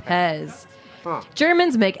Pez. Huh.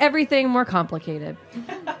 Germans make everything more complicated.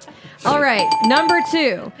 All right, number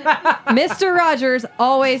 2. Mr. Rogers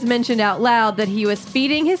always mentioned out loud that he was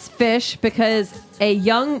feeding his fish because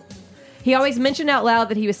He always mentioned out loud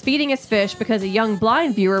that he was feeding his fish because a young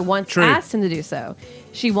blind viewer once asked him to do so.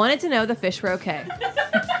 She wanted to know the fish were okay.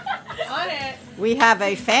 On it. We have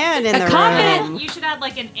a fan in the confident- room. You should add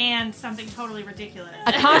like an and something totally ridiculous.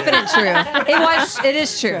 A confident true. It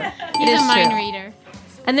is true. He's It is a mind true. reader.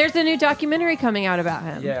 And there's a new documentary coming out about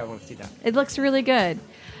him. Yeah, I want to see that. It looks really good.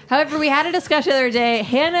 However, we had a discussion the other day.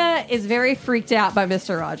 Hannah is very freaked out by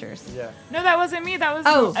Mr. Rogers. Yeah. No, that wasn't me. That was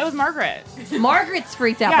it was Margaret. Margaret's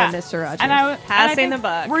freaked out by Mr. Rogers. And I Passing think- the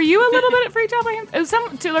buck. Were you a little bit freaked out by him? It was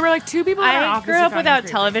there were like two people in our I office grew who up found him without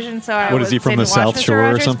creepy. television, so I What is he, from didn't the watch South Mr. Shore or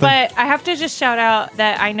Rogers, something? But I have to just shout out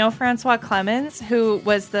that I know Francois Clemens, who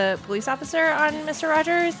was the police officer on Mr.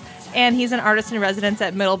 Rogers, and he's an artist in residence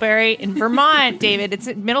at Middlebury in Vermont.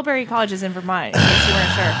 David, Middlebury College is in Vermont, in case you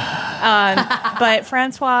weren't sure. But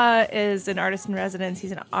Francois is an artist in residence.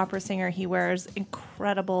 He's an opera singer. He wears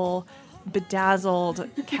incredible, bedazzled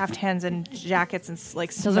caftans and jackets and like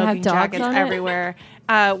Does it have smoking dogs jackets on it? everywhere.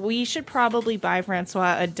 We should probably buy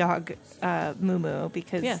Francois a dog moo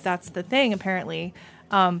because Yes. that's the thing apparently.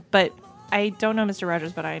 But I don't know Mr.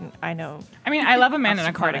 Rogers, but I know. I mean, I love a man in a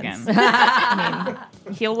Officer cardigan. Clemens. I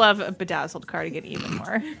mean, he'll love a bedazzled cardigan even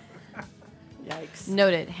more. Yikes.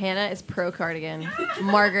 Noted. Hannah is pro cardigan.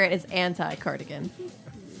 Margaret is anti cardigan.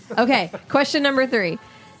 Okay, question number 3.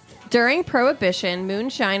 During Prohibition,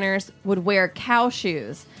 moonshiners would wear cow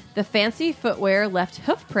shoes. The fancy footwear left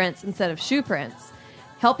hoof prints instead of shoe prints,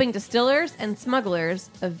 helping distillers and smugglers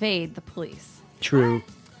evade the police. True.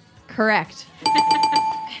 Correct.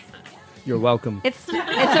 You're welcome. It's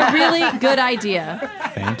a really good idea.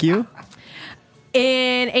 Thank you.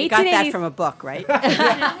 In You got 1880s, that from a book, right?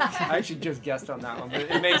 I actually just guessed on that one, but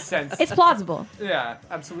it makes sense. it's plausible. Yeah,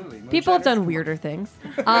 absolutely. People have done weirder things.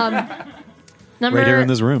 Number Right here in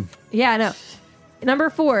this room. Yeah, I know. Number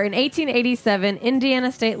 4, in 1887,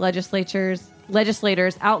 Indiana state legislators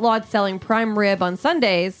legislators outlawed selling prime rib on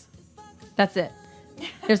Sundays. That's it.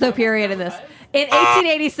 There's no period in this. In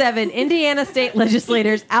 1887, Indiana state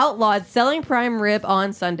legislators outlawed selling prime rib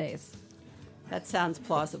on Sundays. That sounds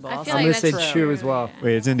plausible. I'm going to say true as well.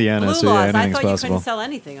 Wait, it's Indiana, Blue so yeah, laws. I anything's thought you possible. couldn't sell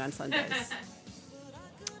anything on Sundays.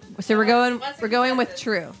 So we're going with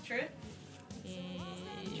true.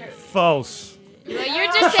 False. Well, you're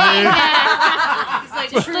just saying that. He's like,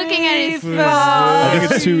 just looking at his phone. I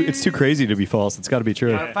think it's too crazy to be false. It's got to be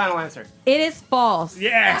true. Final answer. It is false.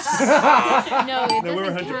 Yes. No, it No, we're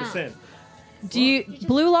doesn't 100%.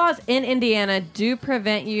 Blue laws in Indiana do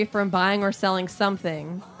prevent you from buying or selling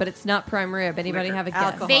something, but it's not prime rib. Anybody have a guess?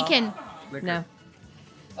 Alcohol. Bacon. No.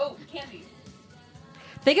 Oh, candy.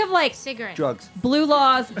 Think of like Cigarette. Drugs. blue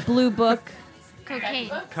laws, blue book,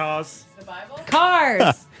 Cocaine. Cars. The Bible?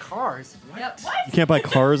 cars. Cars. Yep. You can't buy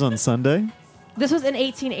cars on Sunday? This was in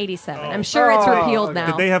 1887. I'm sure it's repealed now.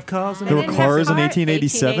 Did they have cars? There were cars in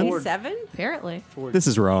 1887? 1887? Apparently. This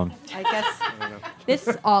is wrong. I guess This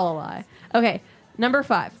is all a lie. Okay, number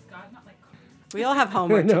 5. we all have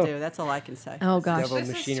homework to do. That's all I can say. Oh gosh. Devil This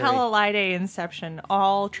is machinery. tell a lie day inception.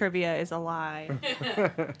 All trivia is a lie.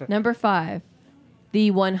 Number 5.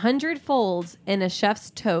 The 100 folds in a chef's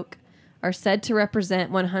toque are said to represent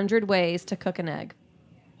 100 ways to cook an egg.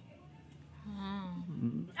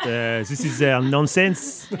 This is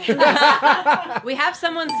nonsense. We have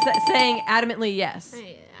someone saying adamantly yes.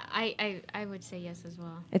 I would say yes as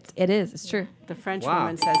well. It is. It's true. The French Wow.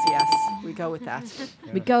 woman says yes. We go with that.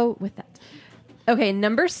 We go with that. Okay,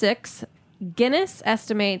 number 6. Guinness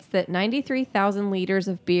estimates that 93,000 liters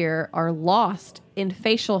of beer are lost in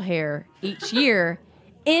facial hair each year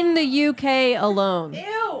in the UK alone.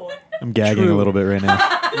 I'm gagging a little bit right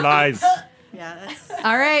now. Lies. Yeah, that's...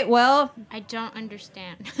 All right, well, I don't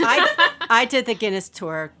understand. I did the Guinness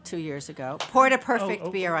tour 2 years ago. Poured a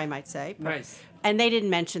perfect beer, I might say. Nice. And they didn't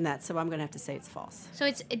mention that, so I'm going to have to say it's false.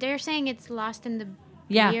 So they're saying it's lost in the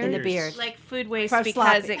Yeah. beard? In the beard. Like food waste From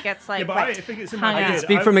because sloppy. it gets like Yeah, but I wet. think it's in hung my out. beard.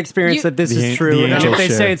 Speak from experience that this The is true. the And angel if they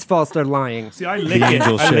share. say it's false, they're lying. See, I lick The it.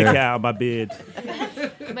 angel I lick share. it out of my beard.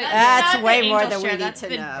 But That's not way the more angel than we share, need that's to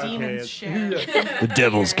the know. demon's share. The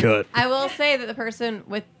devil's cut. I will say that the person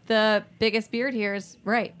with the biggest beard here is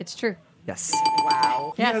right. It's true. Yes.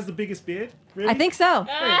 Wow. He has the biggest beard? Really? I think so.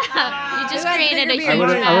 You just created a huge I would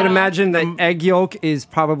battle. imagine that egg yolk is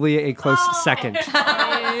probably a close second.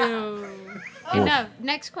 Enough.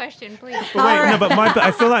 Next question, please. But wait, no, but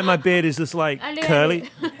I feel like my beard is just like I know. curly.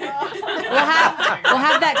 We'll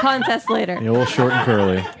have that contest later. Yeah, well, short and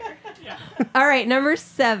curly. All right, number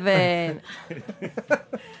 7.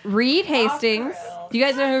 Reed Hastings. Do you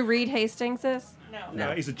guys know who Reed Hastings is?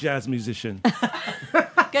 No, he's a jazz musician.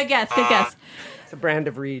 Good guess. Good guess. It's a brand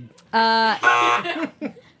of reed.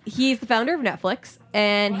 He's the founder of Netflix,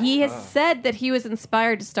 and he has said that he was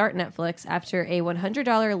inspired to start Netflix after a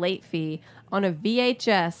 $100 late fee on a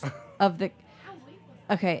VHS of the.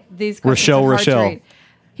 Okay, these questions are hard to read.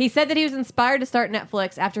 He said that he was inspired to start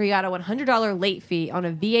Netflix after he got a $100 late fee on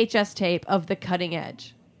a VHS tape of The Cutting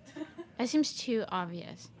Edge. That seems too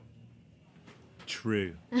obvious.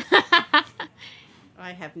 True.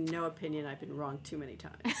 I have no opinion. I've been wrong too many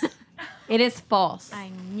times. It is false. I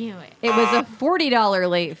knew it. It was a $40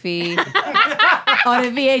 late fee on a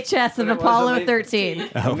VHS of Apollo 13.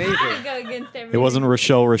 Oh. Go against It wasn't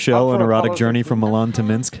Rochelle, an erotic Apollo journey from Milan to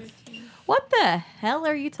Minsk. What the hell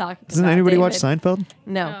are you talking Doesn't about? anybody watch David? Seinfeld?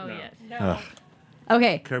 No. Oh, yes. Ugh.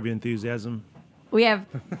 Okay, Curb Your Enthusiasm. we have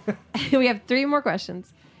 3 more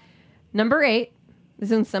questions. Number 8. This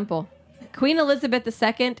one's simple. Queen Elizabeth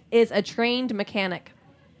II is a trained mechanic.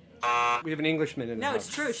 We have an Englishman in the No, house.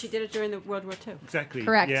 it's true. She did it during the World War II. Exactly.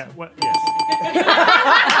 Correct. Yeah. What? Yes.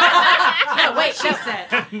 No, wait, she said.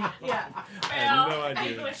 I have no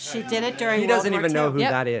idea. She did it during He World doesn't War even II. know who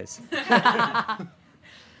Yep. that is.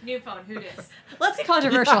 New phone, who dis? Let's get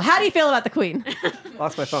controversial. How do you feel about the Queen?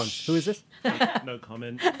 Lost my phone. Who is this? No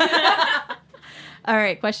comment. All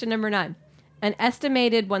right, question number 9. An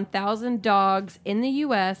estimated 1,000 dogs in the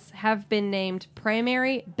U.S. have been named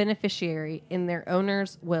primary beneficiary in their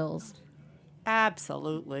owners' wills.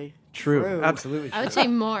 Absolutely. True. Absolutely. I would say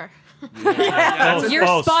more. You're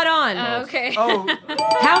false. spot on. Okay. Oh,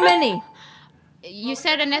 How many? You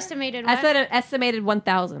said an estimated I what? said an estimated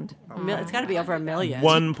 1,000. It's got to be over 1 million.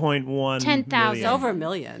 1.1 10,000. It's over 1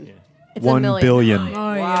 million. It's 1 a million. billion.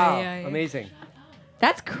 wow. Amazing.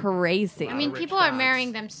 That's crazy. I mean, people are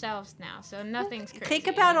marrying themselves now, so nothing's crazy. Think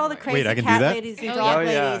about all the crazy Wait, I can do cat that? ladies and Oh, dog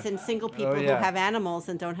yeah. ladies and single people Oh, yeah. who have animals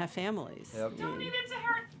and don't have families. Yep.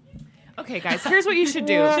 Okay, guys, here's what you should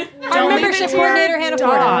do. Our membership coordinator, Hannah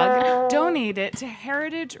Ford. Donate it to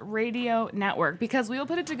Heritage Radio Network because we will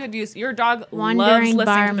put it to good use. Your dog Wandering loves listening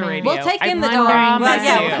Barman. to the radio. We'll take I in the dog. promise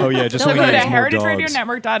Yeah. you. Oh, yeah, just so when go he to needs more dogs.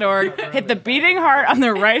 heritageradionetwork.org, hit the beating heart on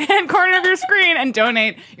the right-hand corner of your screen, and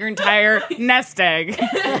donate your entire nest egg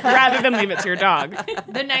rather than leave it to your dog.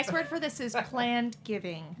 The nice word for this is planned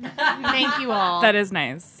giving. Thank you all. That is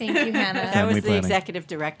nice. Thank you, Hannah. That Family was the planning. executive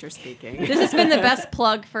director speaking. This has been the best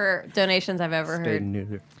plug for donations I've ever heard.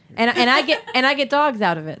 Neuter. And I get dogs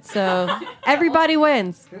out of it. So everybody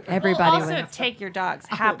wins. Everybody we'll also wins. take your dogs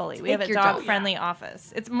happily. We have a take your dog. dog-friendly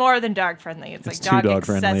office. It's more than dog-friendly. It's like too dog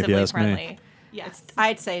dog-friendly, if you excessively ask me. friendly. Yes.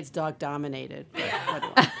 I'd say it's dog dominated.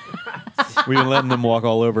 We've been letting them walk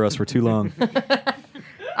all over us for too long.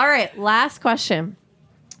 All right, last question.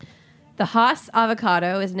 The Haas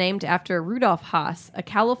avocado is named after Rudolf Haas, a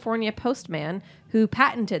California postman who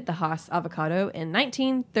patented the Haas avocado in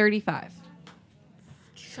 1935.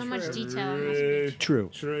 So much detail. on this. True.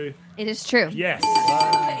 True. It is true. Yes.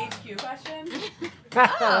 HQ question.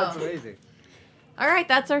 That's amazing. All right,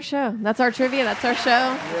 that's our show. That's our trivia. That's our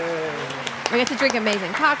show. We get to drink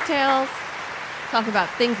amazing cocktails, talk about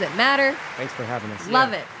things that matter. Thanks for having us.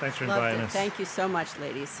 Love it. Thanks for Loved inviting it. us. Thank you so much,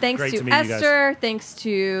 ladies. Thanks Great to to meet you guys. Esther. Thanks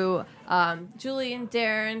to Julian,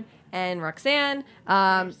 Darren, and Roxanne.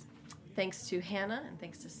 Thanks to Hannah, and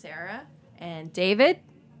thanks to Sarah, and David,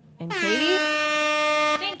 and Katie.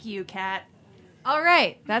 Thank you, Kat. All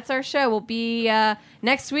right, that's our show. We'll be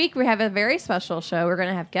next week. We have a very special show. We're going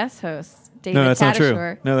to have guest hosts. David No, that's not true.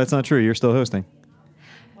 Tatashore. No, that's not true. You're still hosting.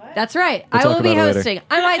 That's right. We'll I talk will be about it later. hosting.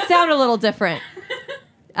 I might sound a little different.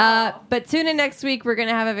 But tune in next week. We're going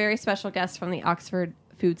to have a very special guest from the Oxford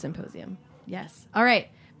Food Symposium. Yes. All right.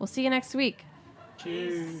 We'll see you next week.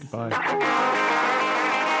 Cheers. Bye.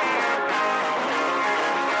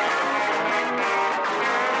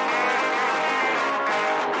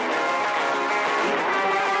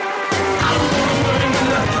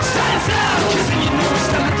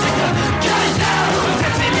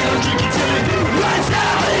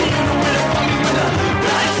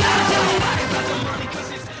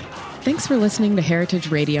 Thanks for listening to Heritage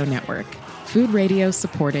Radio Network, food radio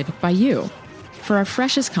supported by you. For our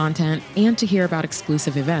freshest content and to hear about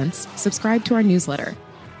exclusive events, subscribe to our newsletter.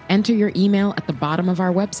 Enter your email at the bottom of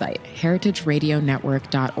our website,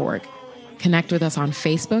 heritageradionetwork.org. Connect with us on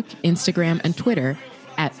Facebook, Instagram, and Twitter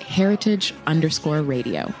at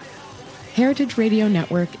heritage_radio. Heritage Radio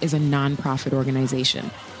Network is a nonprofit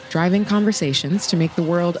organization driving conversations to make the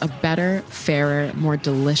world a better, fairer, more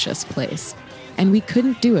delicious place. And we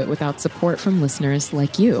couldn't do it without support from listeners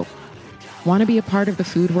like you. Want to be a part of the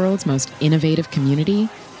food world's most innovative community?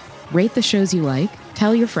 Rate the shows you like,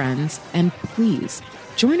 tell your friends, and please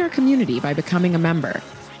join our community by becoming a member.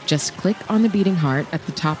 Just click on the beating heart at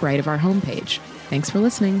the top right of our homepage. Thanks for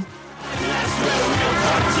listening.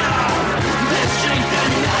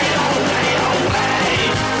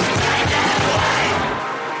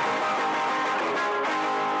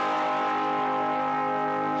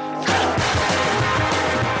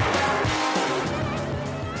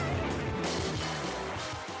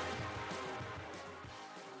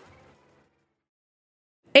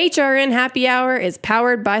 HRN Happy Hour is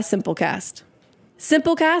powered by Simplecast.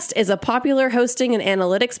 Simplecast is a popular hosting and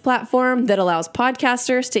analytics platform that allows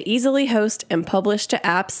podcasters to easily host and publish to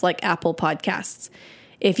apps like Apple Podcasts.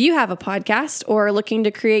 If you have a podcast or are looking to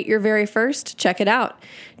create your very first, check it out.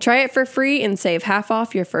 Try it for free and save half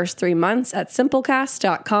off your first 3 months at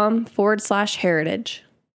simplecast.com/heritage.